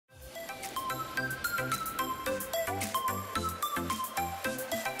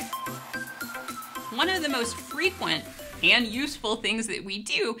one of the most frequent and useful things that we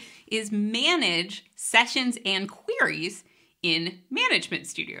do is manage sessions and queries in Management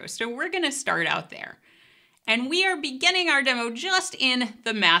Studio. So we're going to start out there. And we are beginning our demo just in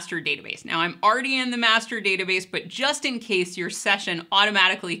the master database. Now I'm already in the master database, but just in case your session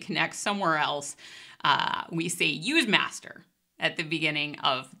automatically connects somewhere else, we say use master at the beginning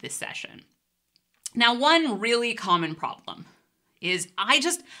of the session. Now, one really common problem is I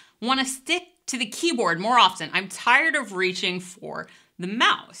just want to stick to the keyboard more often. I'm tired of reaching for the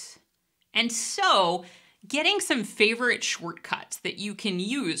mouse. And so getting some favorite shortcuts that you can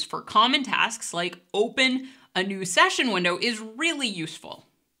use for common tasks like open a new session window is really useful.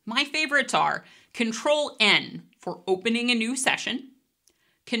 My favorites are Control-N for opening a new session,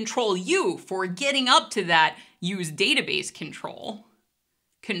 Control-U for getting up to that use database control,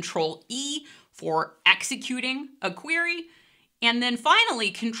 Control-E for executing a query, and then finally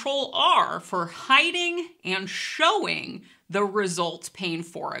Control-R for hiding and showing the results pane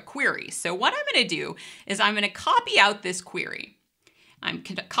for a query. So what I'm going to do is I'm going to copy out this query. I'm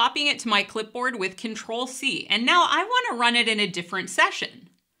copying it to my clipboard with Control-C, and now I want to run it in a different session.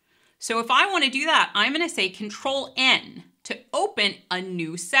 So if I want to do that, I'm going to say Control-N to open a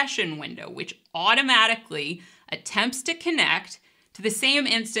new session window, which automatically attempts to connect to the same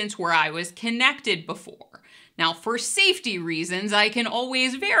instance where I was connected before. Now, for safety reasons, I can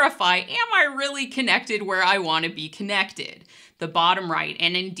always verify, am I really connected where I want to be connected? The bottom right,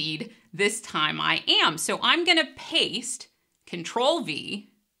 and indeed, this time I am. So I'm going to paste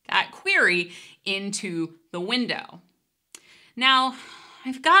Control-V, that query, into the window. Now,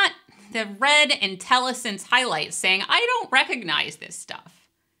 I've got the red IntelliSense highlights saying I don't recognize this stuff.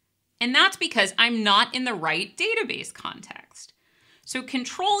 And that's because I'm not in the right database context. So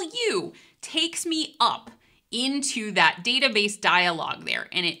Control-U takes me up into that database dialog there,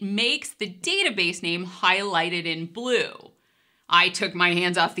 and it makes the database name highlighted in blue. I took my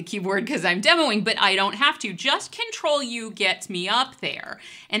hands off the keyboard because I'm demoing, but I don't have to. Just Control-U gets me up there,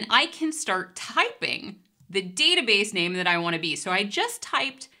 and I can start typing the database name that I want to be. So I just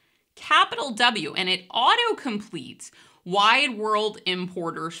typed capital W, and it auto-completes wide world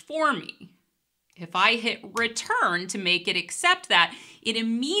importers for me. If I hit return to make it accept that, it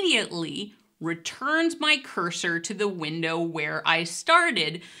immediately returns my cursor to the window where I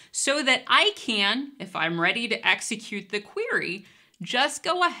started so that I can, if I'm ready to execute the query, just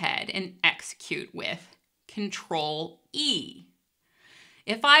go ahead and execute with Control-E.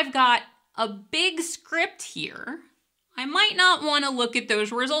 If I've got a big script here, I might not want to look at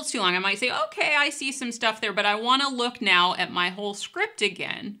those results too long. I might say, okay, I see some stuff there, but I want to look now at my whole script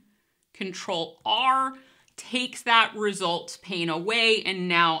again. Control-R takes that results pane away, and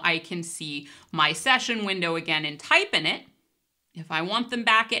now I can see my session window again and type in it. If I want them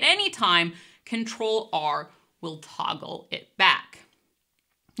back at any time, Control-R will toggle it back.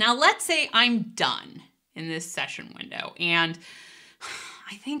 Now let's say I'm done in this session window, and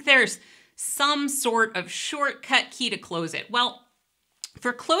I think there's some sort of shortcut key to close it. Well,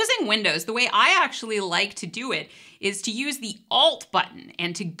 for closing windows, the way I actually like to do it is to use the Alt button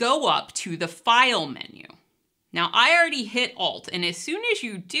and to go up to the File menu. Now, I already hit Alt, and as soon as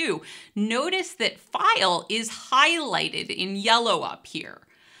you do, notice that File is highlighted in yellow up here.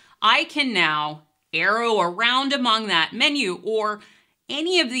 I can now arrow around among that menu, or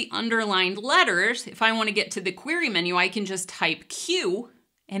any of the underlined letters. If I want to get to the Query menu, I can just type Q,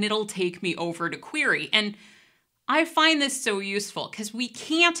 and it'll take me over to Query. And I find this so useful because we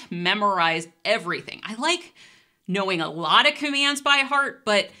can't memorize everything. I like knowing a lot of commands by heart,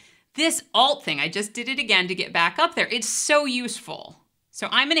 but this Alt thing, I just did it again to get back up there. It's so useful. So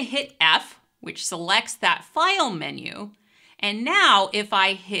I'm going to hit F, which selects that File menu. And now if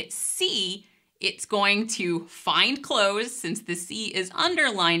I hit C, it's going to find close since the C is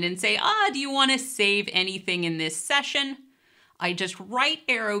underlined and say, do you want to save anything in this session? I just right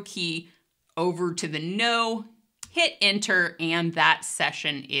arrow key over to the no, hit enter, and that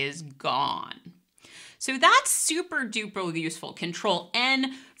session is gone. So that's super duper useful.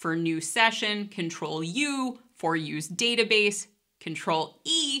 Control-N for new session, Control-U for use database,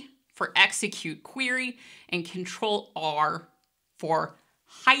 Control-E for execute query, and Control-R for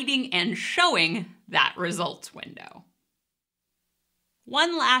hiding and showing that results window.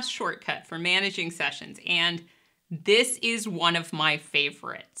 One last shortcut for managing sessions, and this is one of my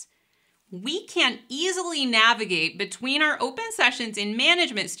favorites. We can easily navigate between our open sessions in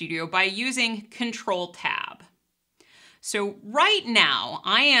Management Studio by using Control-Tab. So right now,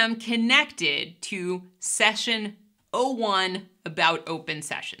 I am connected to session 01 about open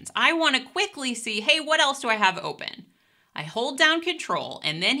sessions. I want to quickly see, hey, what else do I have open? I hold down Control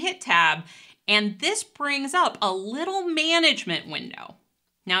and then hit Tab, And this brings up a little management window.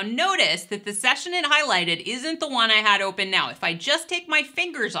 Now notice that the session it highlighted isn't the one I had open now. If I just take my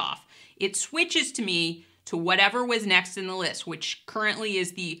fingers off, it switches to me to whatever was next in the list, which currently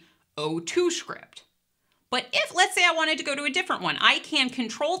is the O2 script. But if, let's say I wanted to go to a different one, I can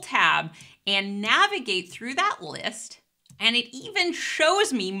Control Tab and navigate through that list, and it even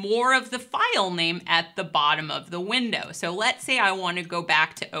shows me more of the file name at the bottom of the window. So let's say I want to go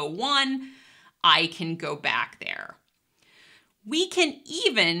back to O1, I can go back there. We can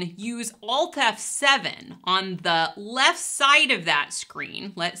even use Alt F7 on the left side of that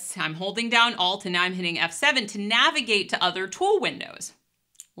screen. I'm holding down Alt and now I'm hitting F7 to navigate to other tool windows.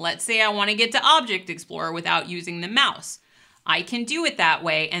 Let's say I want to get to Object Explorer without using the mouse. I can do it that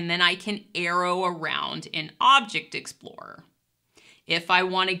way, and then I can arrow around in Object Explorer. If I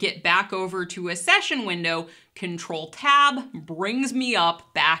want to get back over to a session window, Control Tab brings me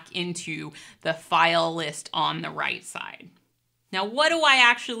up back into the file list on the right side. Now, what do I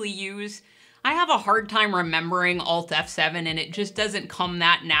actually use? I have a hard time remembering Alt F7 and it just doesn't come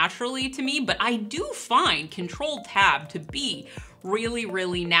that naturally to me, but I do find Control Tab to be really,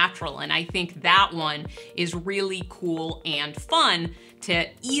 really natural. And I think that one is really cool and fun to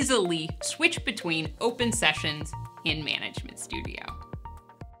easily switch between open sessions in Management Studio.